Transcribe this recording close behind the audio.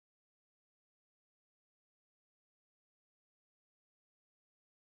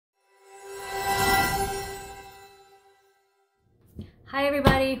Hi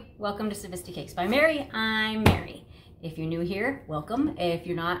everybody, welcome to Sophistic Cakes by Mary. I'm Mary. If you're new here, welcome. If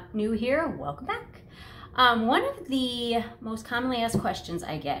you're not new here, welcome back. One of the most commonly asked questions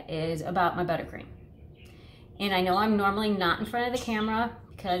I get is about my buttercream. And I know I'm normally not in front of the camera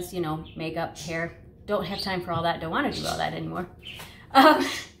because, you know, makeup, hair, don't have time for all that, don't want to do all that anymore. But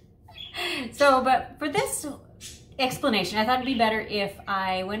for this explanation, I thought it'd be better if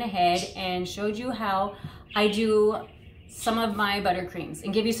I went ahead and showed you how I do some of my buttercreams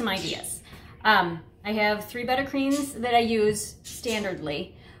and give you some ideas. I have 3 buttercreams that I use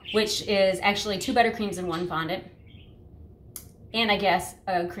standardly, which is actually 2 buttercreams and 1 fondant, and I guess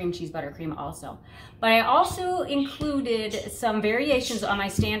a cream cheese buttercream also. But I also included some variations on my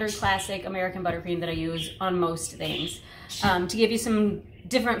standard classic American buttercream that I use on most things to give you some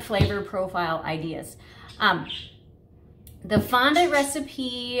different flavor profile ideas. The fondant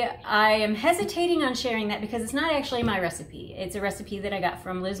recipe, I am hesitating on sharing that because it's not actually my recipe. It's a recipe that I got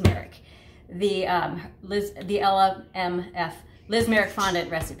from Liz Merrick, the LMF, Liz Merrick fondant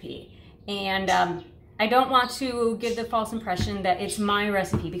recipe. And I don't want to give the false impression that it's my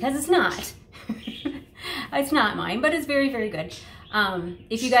recipe because it's not. It's not mine, but it's very, very good.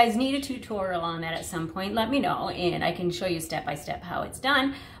 If you guys need a tutorial on that at some point, let me know and I can show you step by step how it's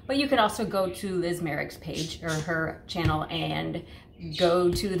done. But you could also go to Liz Merrick's page or her channel and go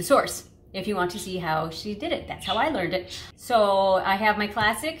to the source if you want to see how she did it. That's how I learned it. So I have my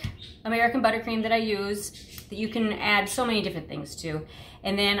classic American buttercream that I use that you can add so many different things to.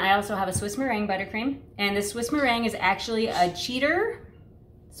 And then I also have a Swiss Meringue buttercream. And the Swiss Meringue is actually a cheater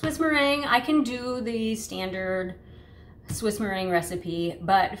Swiss Meringue. I can do the standard Swiss Meringue recipe,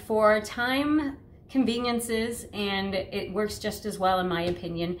 but for time conveniences, and it works just as well in my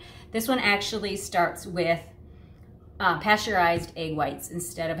opinion, this one actually starts with pasteurized egg whites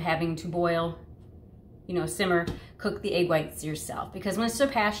instead of having to boil, you know, simmer, cook the egg whites yourself, because once they're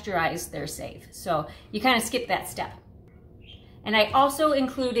pasteurized, they're safe. So you kind of skip that step. And I also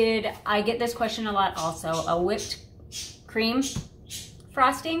included, I get this question a lot also, a whipped cream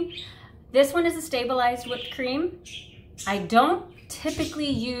frosting. This one is a stabilized whipped cream. I don't typically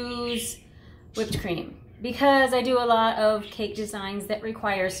use whipped cream because I do a lot of cake designs that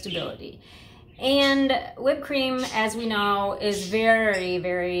require stability. And whipped cream, as we know, is very,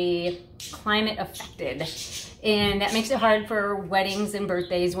 very climate affected. And that makes it hard for weddings and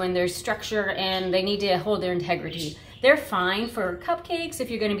birthdays when there's structure and they need to hold their integrity. They're fine for cupcakes if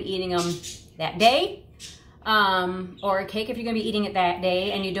you're going to be eating them that day. Or a cake if you're going to be eating it that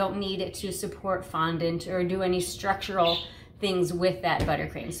day and you don't need it to support fondant or do any structural things with that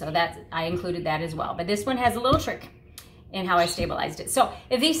buttercream. So that's, I included that as well. But this one has a little trick in how I stabilized it. So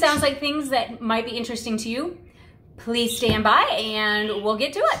if these sounds like things that might be interesting to you, please stand by and we'll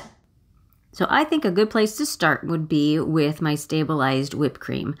get to it. So I think a good place to start would be with my stabilized whipped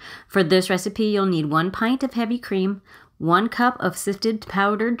cream. For this recipe, you'll need 1 pint of heavy cream, 1 cup of sifted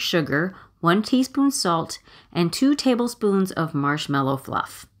powdered sugar, 1 teaspoon salt, and 2 tablespoons of marshmallow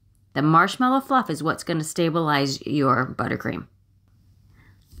fluff. The marshmallow fluff is what's going to stabilize your buttercream.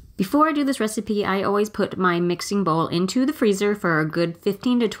 Before I do this recipe, I always put my mixing bowl into the freezer for a good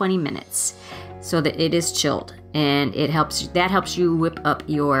 15 to 20 minutes so that it is chilled, and that helps you whip up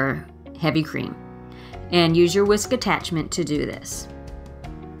your heavy cream. And use your whisk attachment to do this.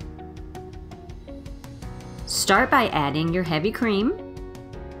 Start by adding your heavy cream.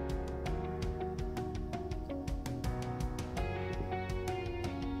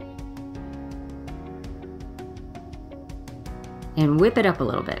 And whip it up a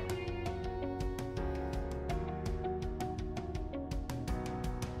little bit.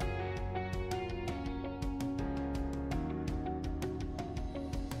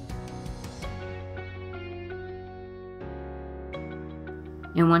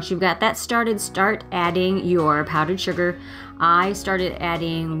 And once you've got that started, start adding your powdered sugar. I started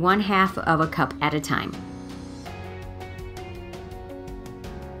adding 1/2 of a cup at a time.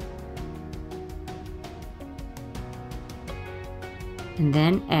 And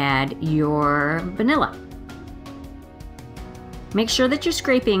then add your vanilla. Make sure that you're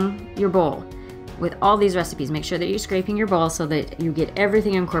scraping your bowl. With all these recipes, make sure that you're scraping your bowl so that you get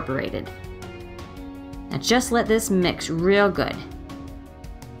everything incorporated. Now just let this mix real good.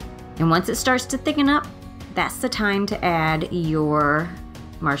 And once it starts to thicken up, that's the time to add your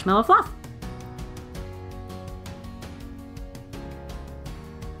marshmallow fluff.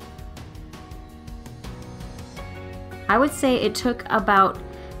 I would say it took about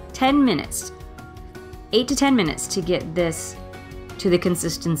 10 minutes, 8 to 10 minutes to get this to the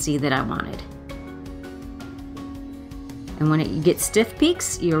consistency that I wanted. And when it gets stiff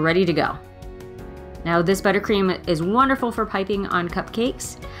peaks, you're ready to go. Now this buttercream is wonderful for piping on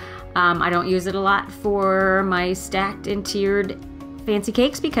cupcakes. I don't use it a lot for my stacked and tiered fancy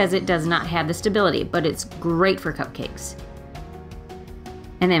cakes because it does not have the stability, but it's great for cupcakes.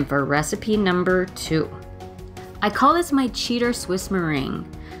 And then for recipe number 2, I call this my cheater Swiss Meringue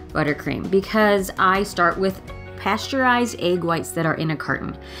buttercream because I start with pasteurized egg whites that are in a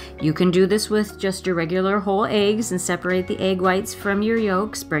carton. You can do this with just your regular whole eggs and separate the egg whites from your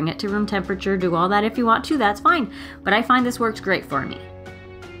yolks, bring it to room temperature, do all that if you want to, that's fine. But I find this works great for me.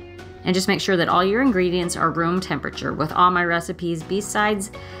 And just make sure that all your ingredients are room temperature. With all my recipes,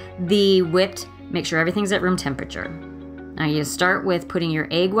 besides the whipped, make sure everything's at room temperature. Now you start with putting your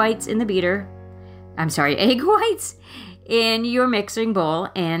egg whites in the beater. Egg whites in your mixing bowl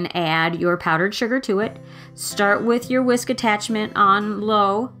and add your powdered sugar to it. Start with your whisk attachment on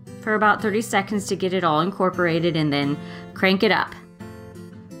low for about 30 seconds to get it all incorporated and then crank it up.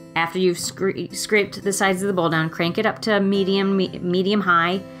 After you've scraped the sides of the bowl down, crank it up to medium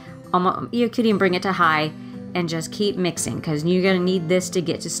high. You could even bring it to high and just keep mixing because you're going to need this to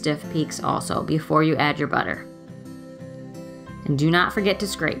get to stiff peaks also before you add your butter. And do not forget to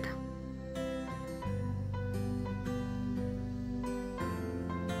scrape.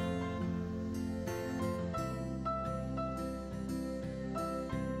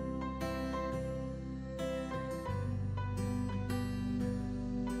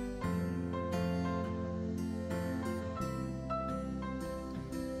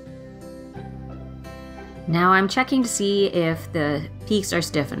 Now I'm checking to see if the peaks are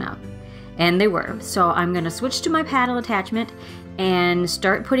stiff enough, and they were. So I'm going to switch to my paddle attachment and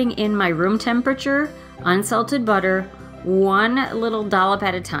start putting in my room temperature unsalted butter, one little dollop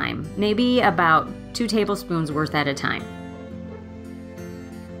at a time, maybe about 2 tablespoons worth at a time.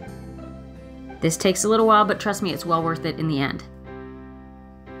 This takes a little while, but trust me, it's well worth it in the end.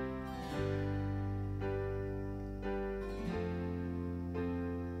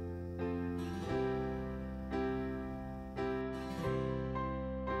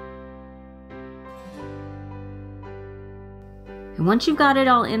 And once you've got it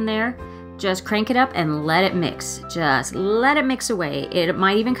all in there, just crank it up and let it mix. Just let it mix away. It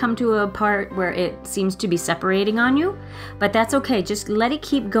might even come to a part where it seems to be separating on you, but that's okay. Just let it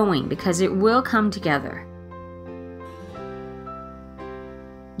keep going because it will come together.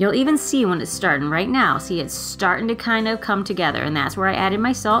 You'll even see when it's starting right now. See, it's starting to kind of come together, and that's where I added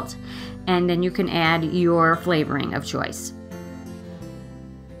my salt, and then you can add your flavoring of choice.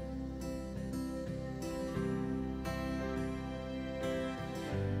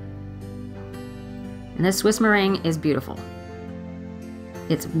 And this Swiss meringue is beautiful.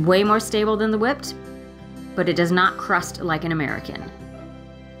 It's way more stable than the whipped, but it does not crust like an American.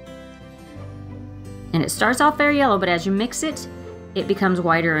 And it starts off very yellow, but as you mix it, it becomes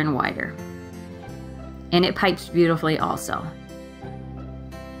whiter and whiter. And it pipes beautifully also.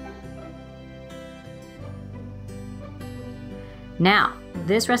 Now,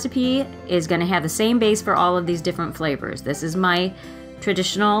 this recipe is going to have the same base for all of these different flavors. This is my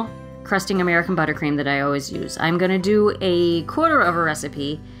traditional crusting American buttercream that I always use. I'm going to do a quarter of a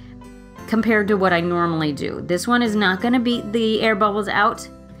recipe compared to what I normally do. This one is not going to beat the air bubbles out,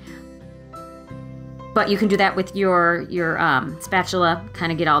 but you can do that with your spatula,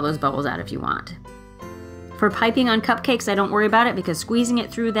 kind of get all those bubbles out if you want. For piping on cupcakes, I don't worry about it because squeezing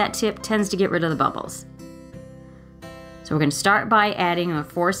it through that tip tends to get rid of the bubbles. So we're going to start by adding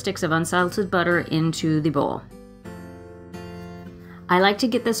 4 sticks of unsalted butter into the bowl. I like to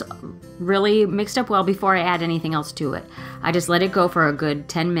get this really mixed up well before I add anything else to it. I just let it go for a good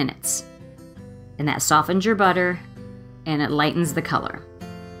 10 minutes. And that softens your butter and it lightens the color.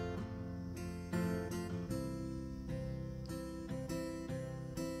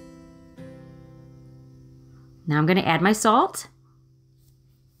 Now I'm going to add my salt.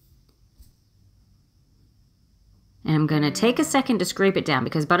 And I'm going to take a second to scrape it down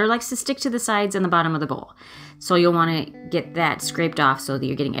because butter likes to stick to the sides and the bottom of the bowl. So you'll want to get that scraped off so that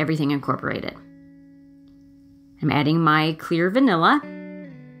you're getting everything incorporated. I'm adding my clear vanilla.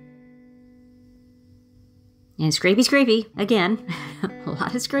 And scrapey, scrapey, again, a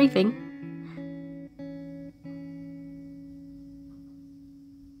lot of scraping.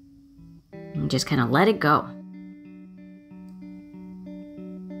 And just kind of let it go.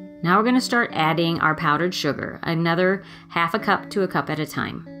 Now we're going to start adding our powdered sugar, another half a cup to a cup at a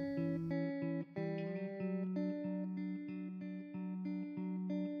time.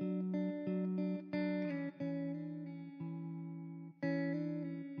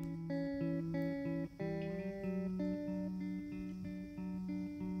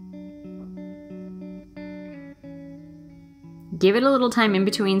 Give it a little time in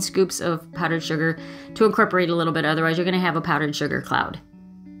between scoops of powdered sugar to incorporate a little bit, otherwise you're going to have a powdered sugar cloud.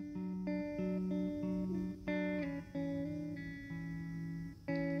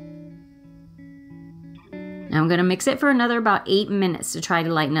 Now I'm going to mix it for another about 8 minutes to try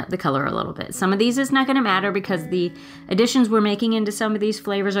to lighten up the color a little bit. Some of these is not going to matter because the additions we're making into some of these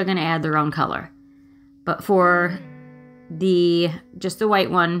flavors are going to add their own color. But for just the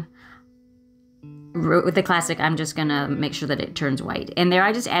white one, with the classic, I'm just going to make sure that it turns white. And there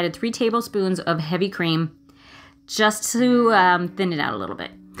I just added 3 tablespoons of heavy cream just to thin it out a little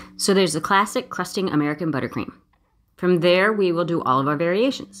bit. So there's the classic crusting American buttercream. From there, we will do all of our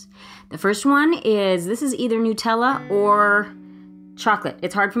variations. The first one is, this is either Nutella or chocolate.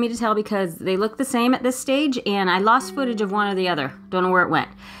 It's hard for me to tell because they look the same at this stage and I lost footage of one or the other. Don't know where it went.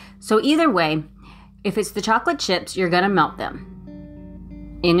 So either way, if it's the chocolate chips, you're gonna melt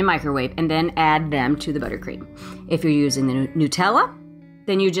them in the microwave and then add them to the buttercream. If you're using the Nutella,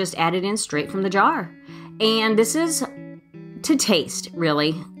 then you just add it in straight from the jar. And this is to taste,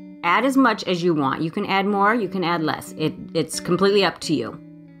 really. Add as much as you want. You can add more, you can add less. It's completely up to you.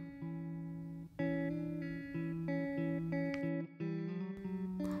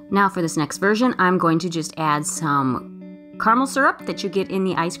 Now for this next version, I'm going to just add some caramel syrup that you get in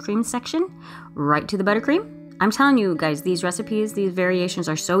the ice cream section right to the buttercream. I'm telling you guys, these recipes, these variations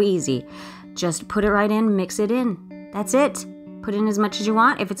are so easy. Just put it right in, mix it in. That's it. Put in as much as you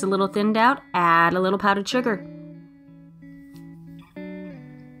want. If it's a little thinned out, add a little powdered sugar.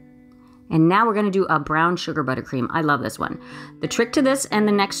 And now we're going to do a brown sugar buttercream. I love this one. The trick to this and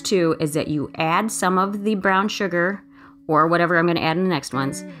the next two is that you add some of the brown sugar or whatever I'm going to add in the next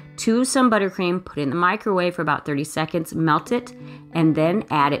ones to some buttercream, put it in the microwave for about 30 seconds, melt it, and then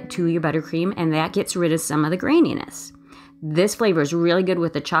add it to your buttercream, and that gets rid of some of the graininess. This flavor is really good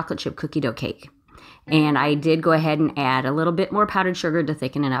with the chocolate chip cookie dough cake. And I did go ahead and add a little bit more powdered sugar to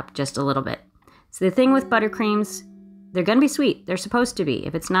thicken it up just a little bit. So the thing with buttercreams, they're going to be sweet. They're supposed to be.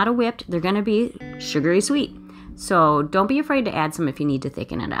 If it's not a whipped, they're going to be sugary sweet. So don't be afraid to add some if you need to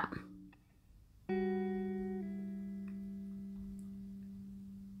thicken it up.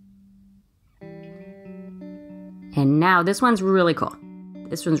 And now this one's really cool.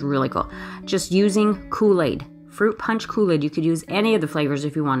 This one's really cool. Just using Koolade, fruit punch Koolade. You could use any of the flavors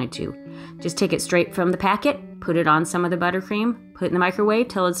if you wanted to. Just take it straight from the packet, put it on some of the buttercream, put it in the microwave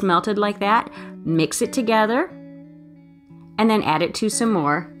till it's melted like that, mix it together, and then add it to some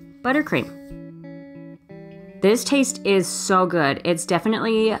more buttercream. This taste is so good. It's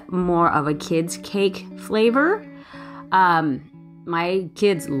definitely more of a kid's cake flavor. My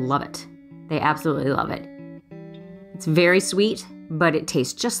kids love it. They absolutely love it. It's very sweet, but it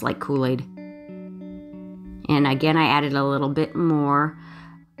tastes just like Kool-Aid. And again, I added a little bit more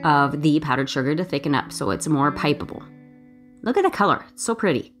of the powdered sugar to thicken up so it's more pipeable. Look at the color. It's so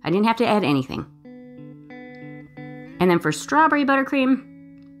pretty. I didn't have to add anything. And then for strawberry buttercream,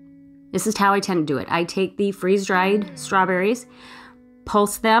 this is how I tend to do it. I take the freeze-dried strawberries,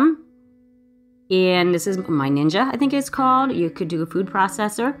 pulse them, and this is my Ninja, I think it's called. You could do a food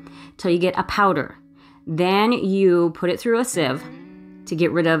processor till you get a powder. Then you put it through a sieve to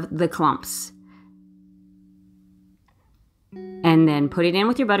get rid of the clumps. And then put it in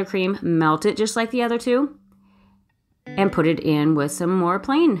with your buttercream, melt it just like the other two, and put it in with some more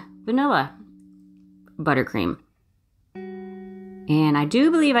plain vanilla buttercream. And I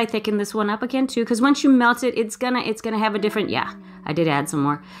do believe I thickened this one up again too, because once you melt it, it's gonna have a different, yeah, I did add some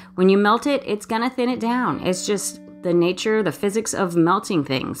more. When you melt it, it's gonna thin it down. It's just the nature, the physics of melting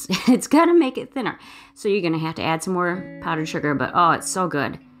things. It's gonna make it thinner. So you're gonna have to add some more powdered sugar, but oh, it's so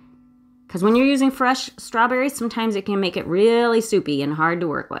good. Because when you're using fresh strawberries, sometimes it can make it really soupy and hard to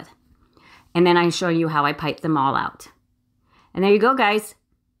work with. And then I show you how I pipe them all out. And there you go, guys.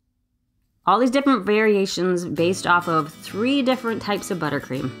 All these different variations based off of 3 different types of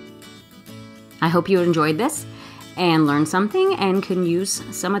buttercream. I hope you enjoyed this and learned something and can use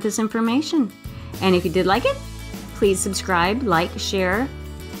some of this information. And if you did like it, please subscribe, like, share,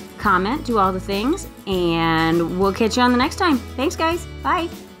 comment, do all the things, and we'll catch you on the next time. Thanks, guys. Bye.